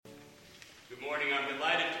Good morning. I'm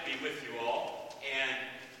delighted to be with you all and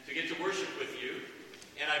to get to worship with you.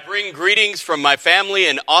 And I bring greetings from my family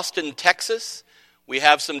in Austin, Texas. We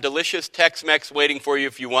have some delicious Tex-Mex waiting for you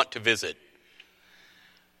if you want to visit.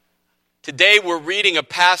 Today we're reading a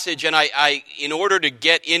passage, and I in order to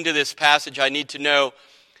get into this passage, I need to know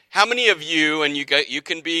how many of you, and you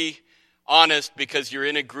can be honest because you're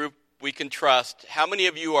in a group we can trust, how many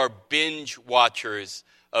of you are binge watchers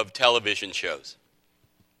of television shows?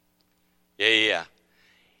 Yeah.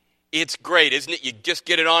 It's great, isn't it? You just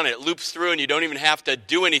get it on and it loops through and you don't even have to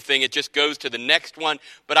do anything. It just goes to the next one.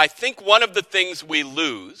 But I think one of the things we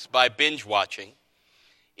lose by binge watching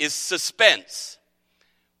is suspense.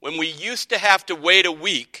 When we used to have to wait a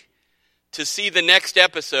week to see the next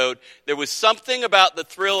episode, there was something about the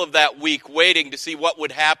thrill of that week waiting to see what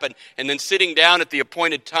would happen and then sitting down at the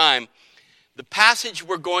appointed time. The passage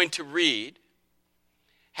we're going to read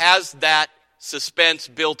has that suspense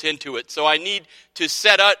built into it. So I need to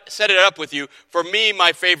set it up with you. For me,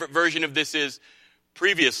 my favorite version of this is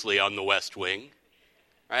previously on the West Wing,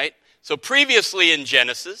 right? So previously in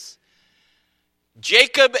Genesis,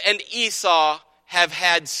 Jacob and Esau have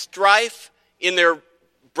had strife in their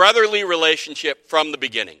brotherly relationship from the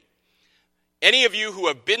beginning. Any of you who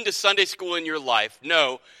have been to Sunday school in your life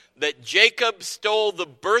know that Jacob stole the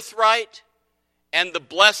birthright and the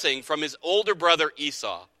blessing from his older brother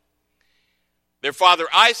Esau. Their father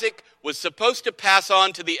Isaac was supposed to pass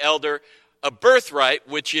on to the elder a birthright,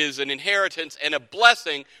 which is an inheritance, and a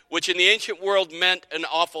blessing, which in the ancient world meant an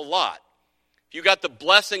awful lot. If you got the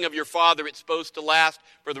blessing of your father, it's supposed to last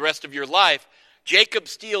for the rest of your life. Jacob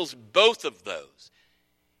steals both of those.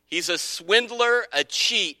 He's a swindler, a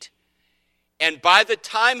cheat, and by the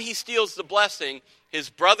time he steals the blessing, his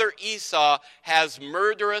brother Esau has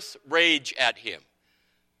murderous rage at him.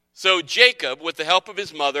 So Jacob, with the help of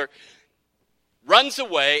his mother, runs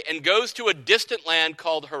away and goes to a distant land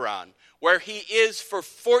called Haran, where he is for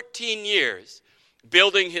 14 years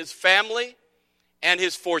building his family and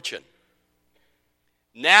his fortune.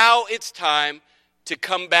 Now it's time to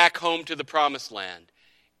come back home to the promised land.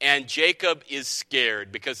 And Jacob is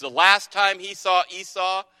scared because the last time he saw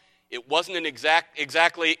Esau, it wasn't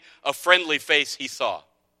exactly a friendly face he saw,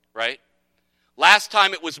 right? Last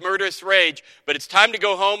time it was murderous rage, but it's time to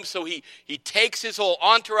go home, so he takes his whole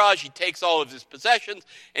entourage, he takes all of his possessions,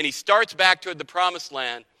 and he starts back toward the promised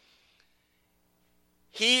land.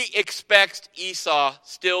 He expects Esau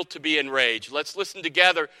still to be enraged. Let's listen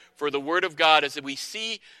together for the word of God as we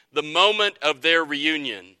see the moment of their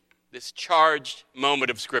reunion, this charged moment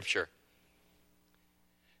of Scripture.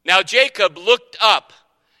 Now Jacob looked up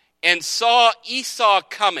and saw Esau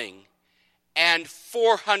coming, and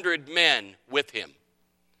 400 men with him.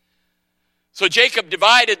 So Jacob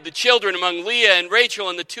divided the children among Leah and Rachel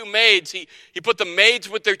and the two maids. He put the maids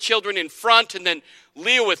with their children in front, and then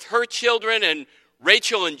Leah with her children, and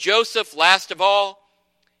Rachel and Joseph last of all.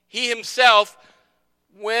 He himself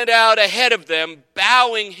went out ahead of them,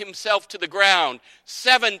 bowing himself to the ground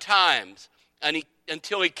 7 times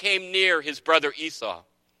until he came near his brother Esau.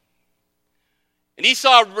 And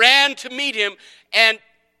Esau ran to meet him and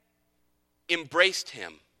embraced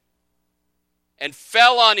him and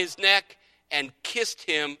fell on his neck and kissed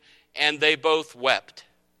him, and they both wept.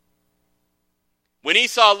 When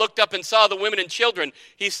Esau looked up and saw the women and children,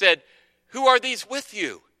 he said, "Who are these with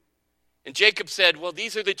you?" And Jacob said, "Well,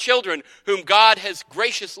 these are the children whom God has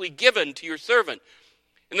graciously given to your servant."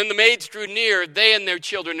 And then the maids drew near, they and their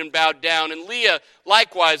children, and bowed down. And Leah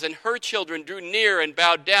likewise and her children drew near and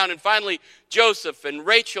bowed down. And finally Joseph and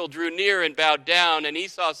Rachel drew near and bowed down. And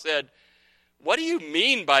Esau said, "What do you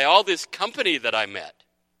mean by all this company that I met?"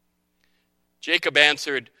 Jacob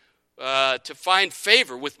answered, "To find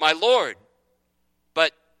favor with my Lord."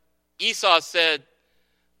 But Esau said,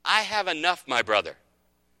 "I have enough, my brother.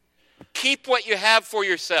 Keep what you have for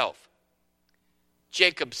yourself."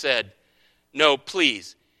 Jacob said, "No,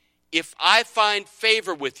 please, if I find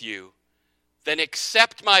favor with you, then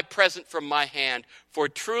accept my present from my hand, for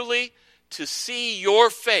truly to see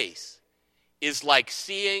your face is like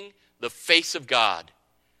seeing the face of God,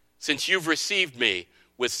 since you've received me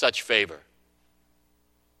with such favor."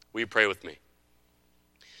 Will you pray with me?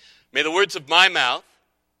 May the words of my mouth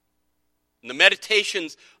and the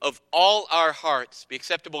meditations of all our hearts be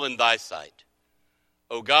acceptable in thy sight,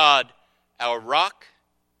 O God, our rock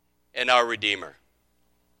and our Redeemer.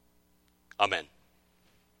 Amen.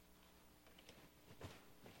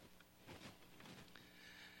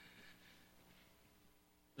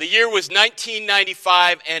 The year was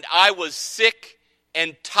 1995, and I was sick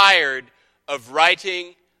and tired of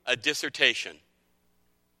writing a dissertation.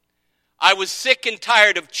 I was sick and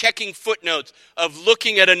tired of checking footnotes, of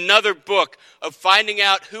looking at another book, of finding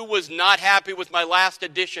out who was not happy with my last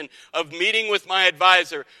edition, of meeting with my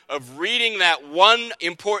advisor, of reading that one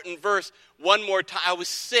important verse one more time. I was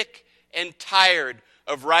sick and tired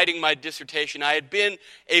of writing my dissertation. I had been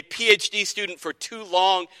a PhD student for too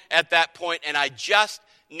long at that point, and I just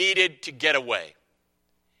needed to get away.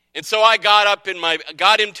 And so I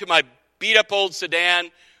got into my beat-up old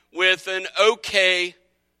sedan with an okay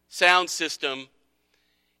sound system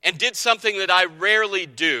and did something that I rarely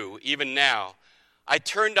do, even now. I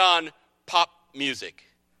turned on pop music.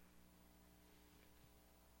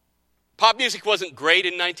 Pop music wasn't great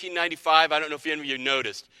in 1995. I don't know if any of you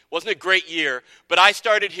noticed. It wasn't a great year, but I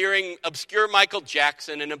started hearing obscure Michael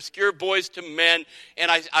Jackson and obscure Boys to Men,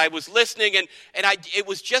 and I was listening, and it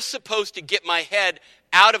was just supposed to get my head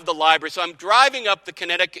out of the library. So I'm driving up the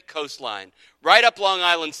Connecticut coastline, right up Long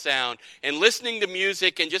Island Sound, and listening to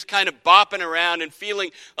music and just kind of bopping around and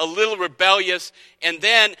feeling a little rebellious. And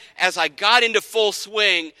then as I got into full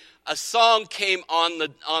swing, a song came on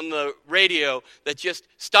the radio that just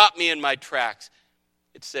stopped me in my tracks.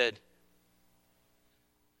 It said,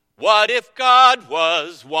 "What if God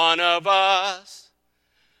was one of us?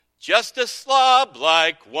 Just a slob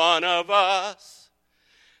like one of us.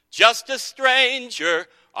 Just a stranger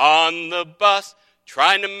on the bus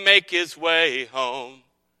trying to make his way home."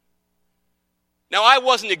 Now, I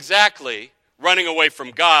wasn't exactly running away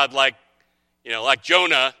from God like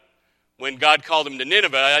Jonah when God called him to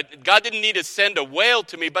Nineveh. God didn't need to send a whale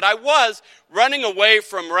to me, but I was running away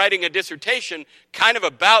from writing a dissertation kind of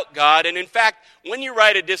about God. And in fact, when you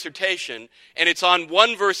write a dissertation and it's on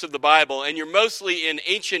one verse of the Bible and you're mostly in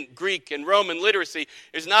ancient Greek and Roman literacy,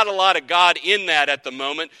 there's not a lot of God in that at the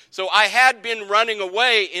moment. So I had been running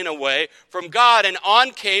away, in a way, from God, and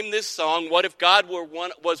on came this song, "What if God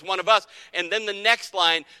was one of us?" And then the next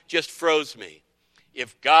line just froze me.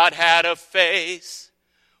 "If God had a face,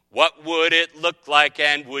 what would it look like,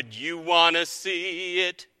 and would you want to see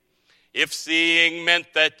it? If seeing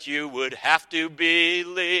meant that you would have to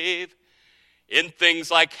believe in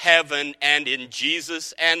things like heaven and in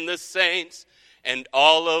Jesus and the saints and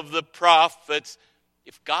all of the prophets.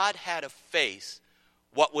 If God had a face,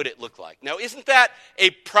 what would it look like?" Now, isn't that a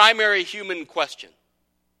primary human question?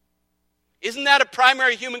 Isn't that a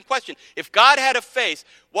primary human question? If God had a face,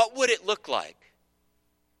 what would it look like?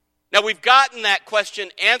 Now, we've gotten that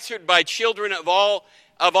question answered by children of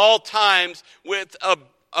all times with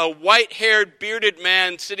a white-haired, bearded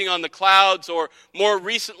man sitting on the clouds, or more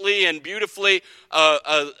recently and beautifully,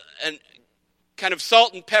 a kind of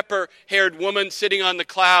salt and pepper-haired woman sitting on the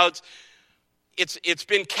clouds. It's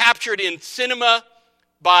been captured in cinema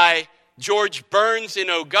by George Burns in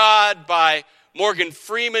 "Oh God," by Morgan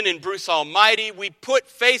Freeman in "Bruce Almighty." We put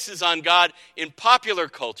faces on God in popular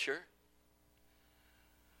culture.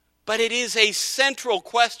 But it is a central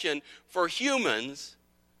question for humans.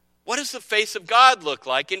 What does the face of God look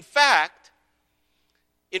like? In fact,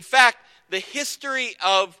 the history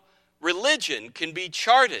of religion can be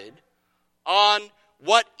charted on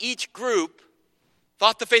what each group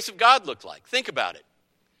thought the face of God looked like. Think about it.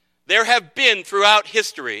 There have been throughout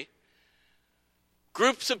history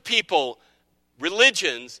groups of people,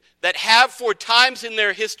 religions, that have for times in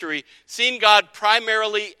their history seen God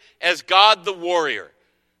primarily as God the warrior.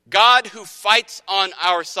 God who fights on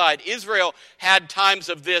our side. Israel had times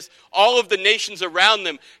of this. All of the nations around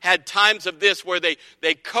them had times of this where they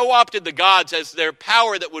co-opted the gods as their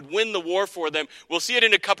power that would win the war for them. We'll see it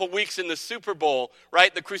in a couple weeks in the Super Bowl,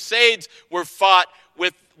 right? The Crusades were fought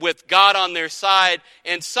with God on their side.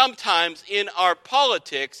 And sometimes in our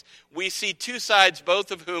politics, we see two sides,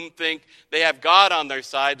 both of whom think they have God on their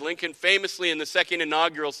side. Lincoln famously in the second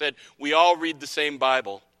inaugural said, "We all read the same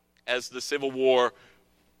Bible," as the Civil War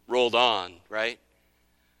rolled on, right?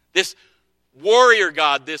 This warrior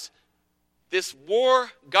God, this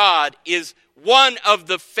war God is one of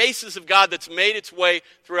the faces of God that's made its way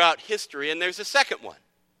throughout history. And there's a second one.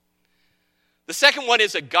 The second one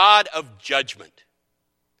is a God of judgment.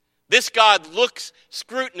 This God looks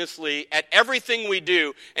scrupulously at everything we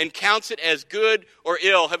do and counts it as good or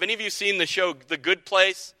ill. Have any of you seen the show The Good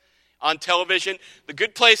Place on television? The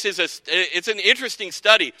Good Place it's an interesting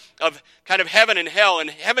study of kind of heaven and hell, and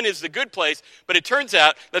heaven is the good place, but it turns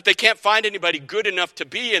out that they can't find anybody good enough to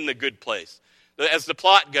be in the good place. As the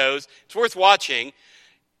plot goes, it's worth watching.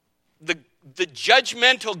 The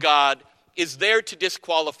judgmental God is there to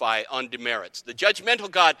disqualify on demerits. The judgmental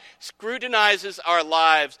God scrutinizes our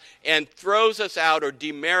lives and throws us out or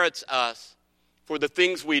demerits us for the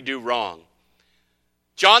things we do wrong.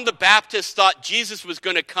 John the Baptist thought Jesus was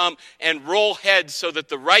going to come and roll heads so that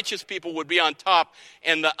the righteous people would be on top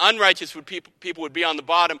and the unrighteous people would be on the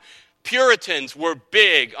bottom. Puritans were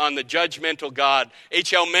big on the judgmental God.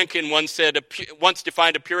 H.L. Mencken once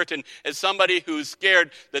defined a Puritan as somebody who's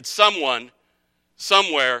scared that someone,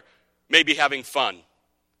 somewhere, may be having fun,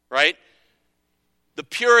 right? The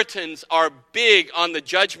Puritans are big on the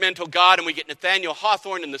judgmental God, and we get Nathaniel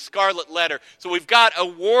Hawthorne in the Scarlet Letter. So we've got a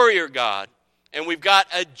warrior God, and we've got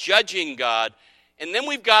a judging God, and then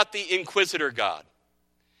we've got the inquisitor God.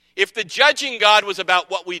 If the judging God was about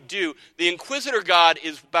what we do, the inquisitor God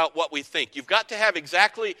is about what we think. You've got to have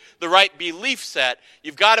exactly the right belief set.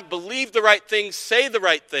 You've got to believe the right things, say the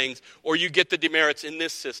right things, or you get the demerits in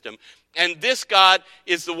this system. And this God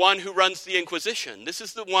is the one who runs the Inquisition. This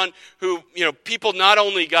is the one who, people not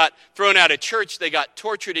only got thrown out of church, they got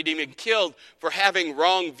tortured and even killed for having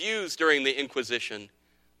wrong views during the Inquisition.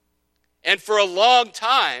 And for a long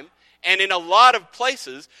time, and in a lot of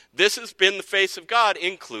places, this has been the face of God,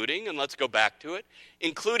 including, and let's go back to it,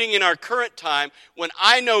 including in our current time when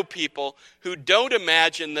I know people who don't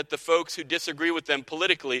imagine that the folks who disagree with them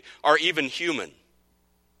politically are even human,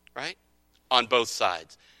 right? On both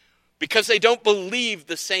sides. Because they don't believe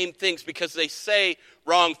the same things, because they say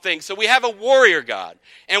wrong things. So we have a warrior God,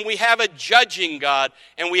 and we have a judging God,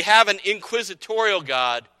 and we have an inquisitorial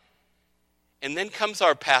God. And then comes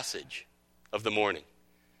our passage of the morning.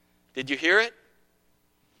 Did you hear it?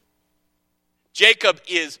 Jacob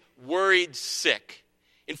is worried sick.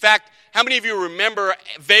 In fact, how many of you remember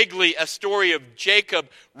vaguely a story of Jacob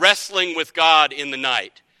wrestling with God in the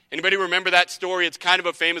night? Anybody remember that story? It's kind of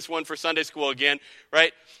a famous one for Sunday school again,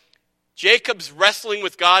 right? Jacob's wrestling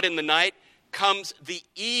with God in the night comes the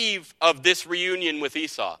eve of this reunion with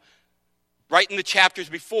Esau, right in the chapters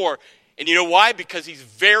before. And you know why? Because he's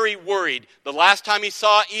very worried. The last time he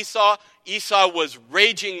saw Esau, Esau was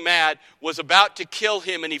raging mad, was about to kill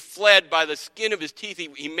him, and he fled by the skin of his teeth.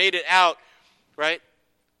 He made it out, right?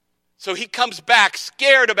 So he comes back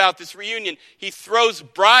scared about this reunion. He throws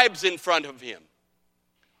bribes in front of him.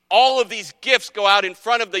 All of these gifts go out in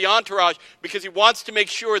front of the entourage because he wants to make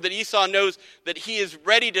sure that Esau knows that he is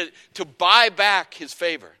ready to buy back his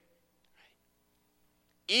favor.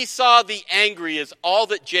 Esau the angry is all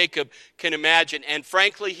that Jacob can imagine, and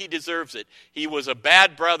frankly, he deserves it. He was a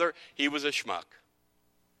bad brother. He was a schmuck,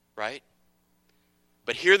 right?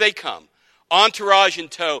 But here they come, entourage in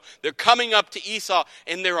tow. They're coming up to Esau,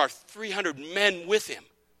 and there are 300 men with him.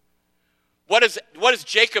 What does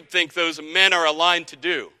Jacob think those men are aligned to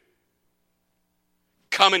do?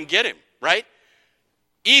 Come and get him, right?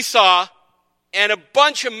 Esau and a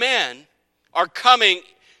bunch of men are coming,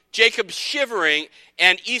 Jacob's shivering,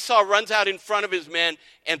 and Esau runs out in front of his men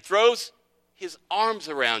and throws his arms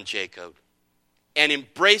around Jacob and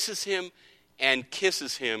embraces him and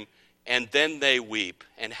kisses him, and then they weep.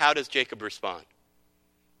 And how does Jacob respond?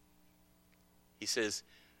 He says,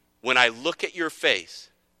 "When I look at your face,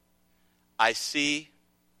 I see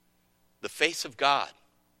the face of God."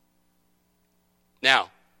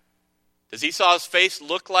 Now, does Esau's face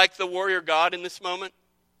look like the warrior God in this moment?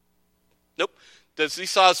 Nope. Does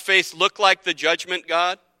Esau's face look like the judgment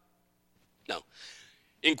God? No.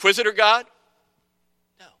 Inquisitor God?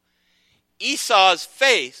 No. Esau's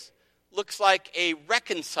face looks like a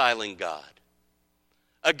reconciling God.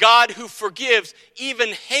 A God who forgives even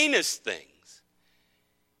heinous things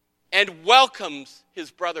and welcomes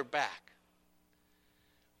his brother back.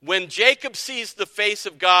 When Jacob sees the face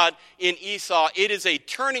of God in Esau, it is a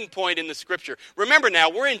turning point in the scripture. Remember now,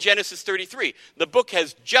 we're in Genesis 33. The book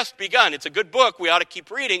has just begun. It's a good book. We ought to keep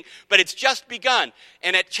reading, but it's just begun.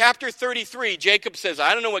 And at chapter 33, Jacob says,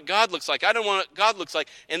 I don't know what God looks like. I don't know what God looks like.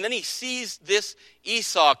 And then he sees this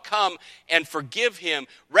Esau come and forgive him,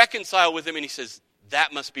 reconcile with him, and he says,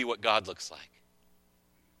 that must be what God looks like.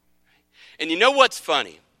 And you know what's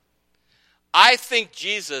funny? I think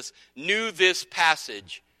Jesus knew this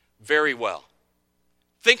passage very well.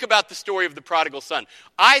 Think about the story of the prodigal son.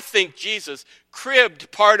 I think Jesus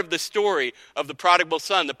cribbed part of the story of the prodigal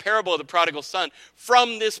son, the parable of the prodigal son,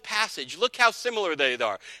 from this passage. Look how similar they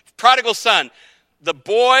are. Prodigal son, the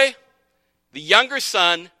boy, the younger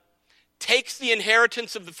son, takes the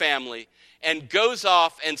inheritance of the family and goes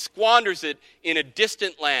off and squanders it in a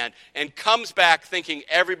distant land and comes back thinking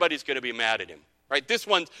everybody's going to be mad at him. Right? This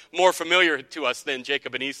one's more familiar to us than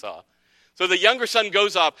Jacob and Esau. So the younger son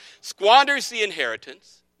goes off, squanders the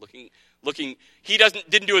inheritance, looking. He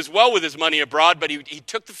didn't do as well with his money abroad, but he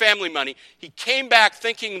took the family money. He came back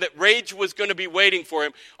thinking that rage was going to be waiting for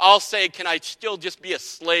him. I'll say, can I still just be a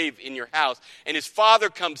slave in your house? And his father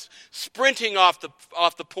comes sprinting off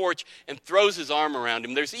the porch and throws his arm around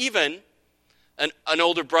him. There's even an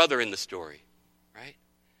older brother in the story, right?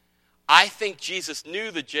 I think Jesus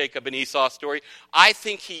knew the Jacob and Esau story. I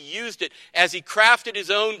think he used it as he crafted his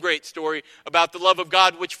own great story about the love of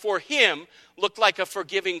God, which for him looked like a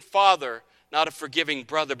forgiving father, not a forgiving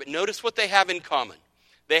brother. But notice what they have in common.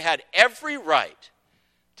 They had every right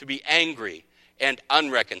to be angry and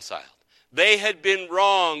unreconciled. They had been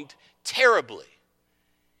wronged terribly.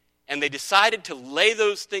 And they decided to lay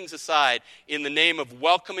those things aside in the name of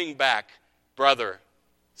welcoming back brother,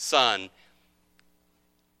 son.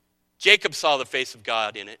 Jacob saw the face of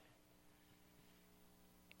God in it.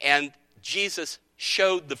 And Jesus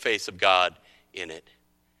showed the face of God in it.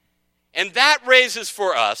 And that raises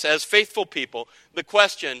for us, as faithful people, the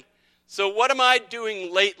question, so what am I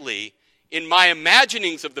doing lately in my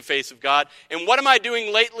imaginings of the face of God? And what am I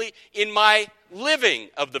doing lately in my living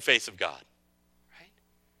of the face of God? Right?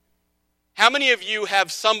 How many of you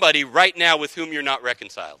have somebody right now with whom you're not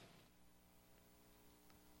reconciled?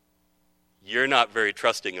 You're not very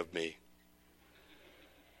trusting of me.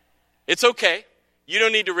 It's okay. You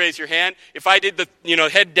don't need to raise your hand. If I did the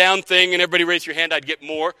head down thing and everybody raised your hand, I'd get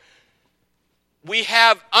more. We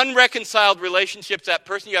have unreconciled relationships, that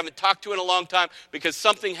person you haven't talked to in a long time because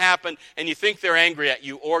something happened and you think they're angry at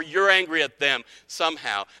you or you're angry at them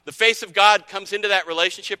somehow. The face of God comes into that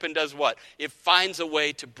relationship and does what? It finds a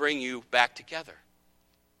way to bring you back together.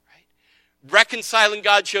 Reconciling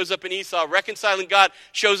God shows up in Esau. Reconciling God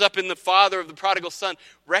shows up in the father of the prodigal son.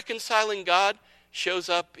 Reconciling God shows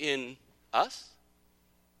up in us.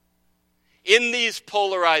 In these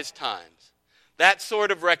polarized times, that sort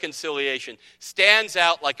of reconciliation stands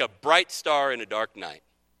out like a bright star in a dark night.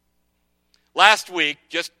 Last week,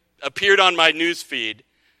 just appeared on my news feed.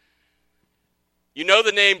 You know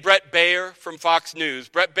the name Bret Baier from Fox News.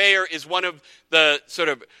 Bret Baier is one of the sort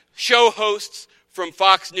of show hosts from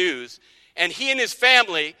Fox News. And he and his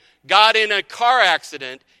family got in a car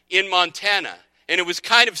accident in Montana. And it was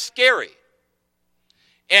kind of scary.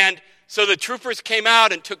 And so the troopers came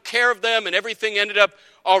out and took care of them and everything ended up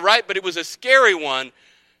all right. But it was a scary one.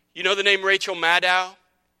 You know the name Rachel Maddow?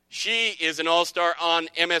 She is an all-star on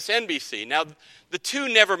MSNBC. Now, the two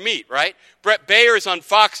never meet, right? Bret Baier is on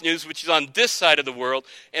Fox News, which is on this side of the world.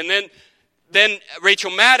 And then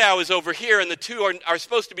Rachel Maddow is over here. And the two are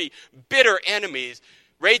supposed to be bitter enemies.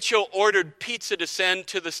 Rachel ordered pizza to send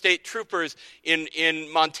to the state troopers in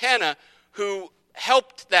Montana who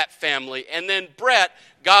helped that family. And then Bret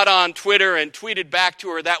got on Twitter and tweeted back to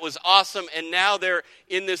her, that was awesome. And now they're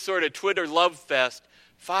in this sort of Twitter love fest.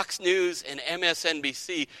 Fox News and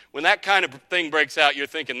MSNBC. When that kind of thing breaks out, you're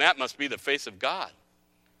thinking that must be the face of God,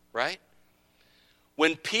 right?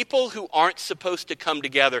 When people who aren't supposed to come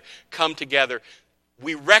together,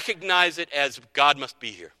 we recognize it as God must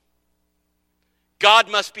be here.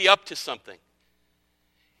 God must be up to something.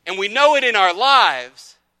 And we know it in our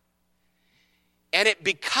lives, and it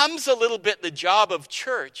becomes a little bit the job of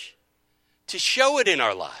church to show it in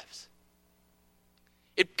our lives.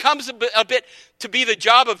 It comes a bit to be the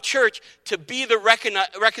job of church to be the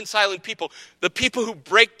reconciling people, the people who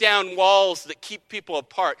break down walls that keep people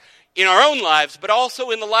apart in our own lives, but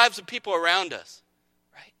also in the lives of people around us.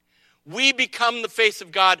 Right? We become the face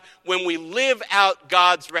of God when we live out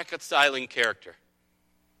God's reconciling character,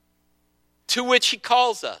 to which he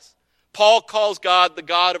calls us. Paul calls God the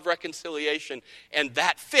God of reconciliation, and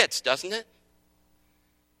that fits, doesn't it?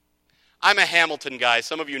 I'm a Hamilton guy.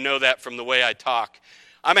 Some of you know that from the way I talk.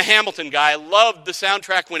 I'm a Hamilton guy. I loved the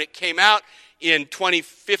soundtrack when it came out in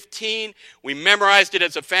 2015. We memorized it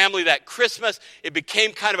as a family that Christmas. It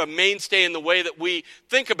became kind of a mainstay in the way that we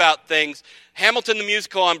think about things. Hamilton the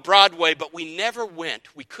musical on Broadway, but we never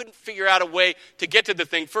went. We couldn't figure out a way to get to the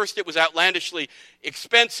thing. First, it was outlandishly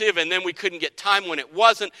expensive, and then we couldn't get time when it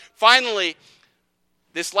wasn't. Finally,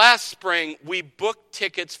 this last spring, we booked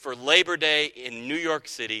tickets for Labor Day in New York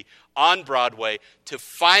City on Broadway to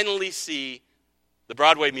finally see the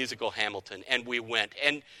Broadway musical Hamilton, and we went.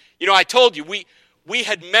 And, I told you, we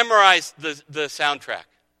had memorized the soundtrack.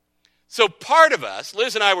 So part of us,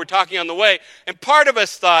 Liz and I were talking on the way, and part of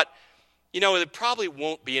us thought, there probably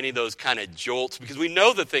won't be any of those kind of jolts because we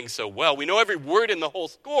know the thing so well. We know every word in the whole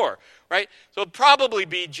score, right? So it'll probably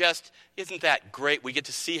be just, isn't that great? We get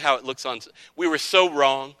to see how it looks on. We were so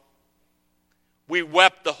wrong. We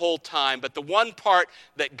wept the whole time, but the one part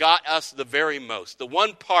that got us the very most, the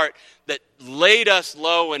one part that laid us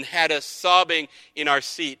low and had us sobbing in our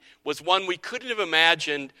seat was one we couldn't have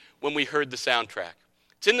imagined when we heard the soundtrack.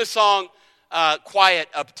 It's in the song, Quiet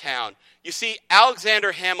Uptown. You see,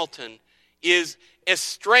 Alexander Hamilton is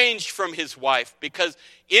estranged from his wife because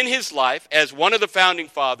in his life, as one of the founding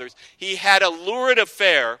fathers, he had a lurid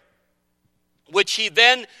affair which he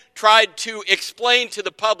then tried to explain to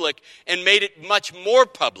the public and made it much more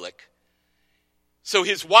public. So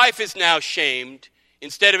his wife is now shamed,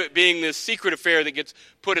 instead of it being this secret affair that gets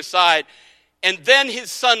put aside. And then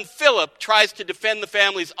his son Philip tries to defend the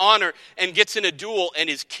family's honor and gets in a duel and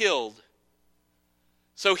is killed.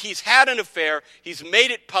 So he's had an affair, he's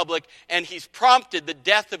made it public, and he's prompted the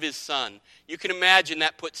death of his son. You can imagine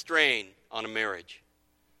that put strain on a marriage.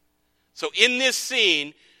 So in this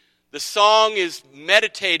scene, the song is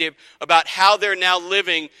meditative about how they're now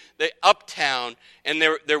living the uptown, and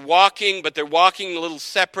they're walking, but they're walking a little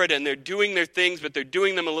separate, and they're doing their things, but they're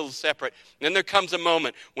doing them a little separate. And then there comes a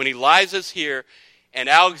moment when Eliza's here and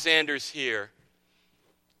Alexander's here,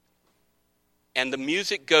 and the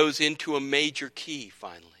music goes into a major key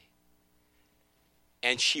finally.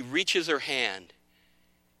 And she reaches her hand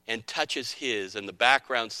and touches his, and the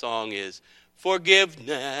background song is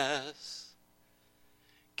Forgiveness.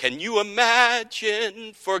 Can you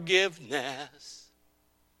imagine forgiveness?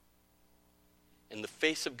 And the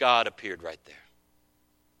face of God appeared right there.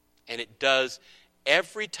 And it does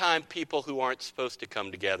every time people who aren't supposed to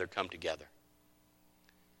come together come together.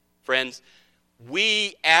 Friends,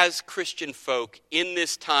 we as Christian folk in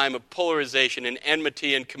this time of polarization and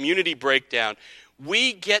enmity and community breakdown,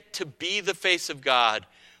 we get to be the face of God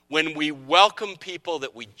when we welcome people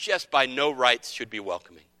that we just by no rights should be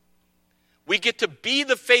welcoming. We get to be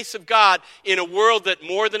the face of God in a world that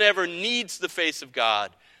more than ever needs the face of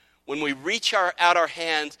God when we reach out our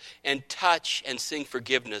hands and touch and sing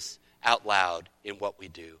forgiveness out loud in what we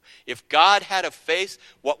do. If God had a face,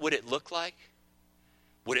 what would it look like?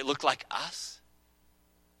 Would it look like us?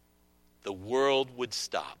 The world would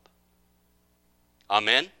stop.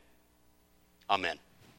 Amen? Amen.